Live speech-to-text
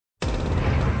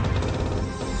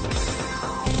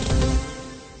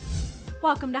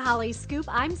Welcome to Holly's Scoop.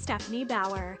 I'm Stephanie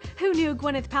Bauer. Who knew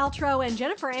Gwyneth Paltrow and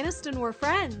Jennifer Aniston were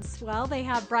friends? Well, they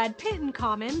have Brad Pitt in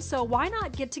common, so why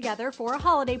not get together for a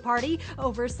holiday party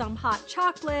over some hot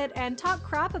chocolate and talk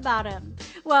crap about him?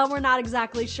 Well, we're not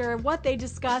exactly sure what they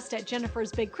discussed at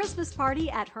Jennifer's big Christmas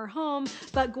party at her home,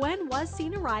 but Gwen was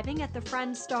seen arriving at the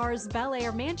Friends star's Bel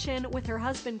Air mansion with her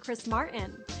husband Chris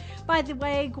Martin. By the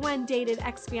way, Gwen dated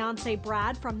ex-fiancé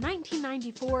Brad from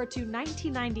 1994 to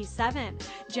 1997.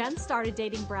 Jen started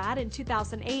dating Brad in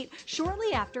 2008,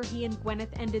 shortly after he and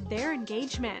Gwyneth ended their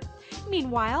engagement.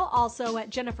 Meanwhile, also at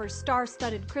Jennifer's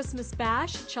star-studded Christmas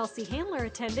bash, Chelsea Handler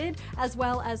attended, as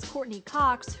well as Courtney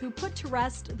Cox, who put to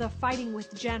rest the fighting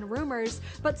with Jen rumors,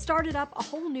 but started up a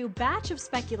whole new batch of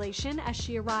speculation as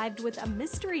she arrived with a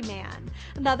mystery man.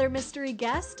 Another mystery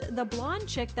guest, the blonde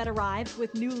chick that arrived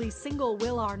with newly single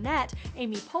Will Arnett,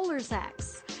 Amy Poehler's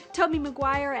ex. Tobey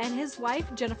Maguire and his wife,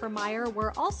 Jennifer Meyer,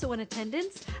 were also in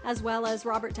attendance, as well as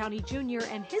Robert Downey Jr.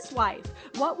 and his wife.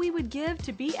 What we would give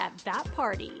to be at that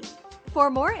party. For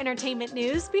more entertainment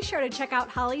news, be sure to check out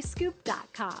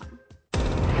hollyscoop.com.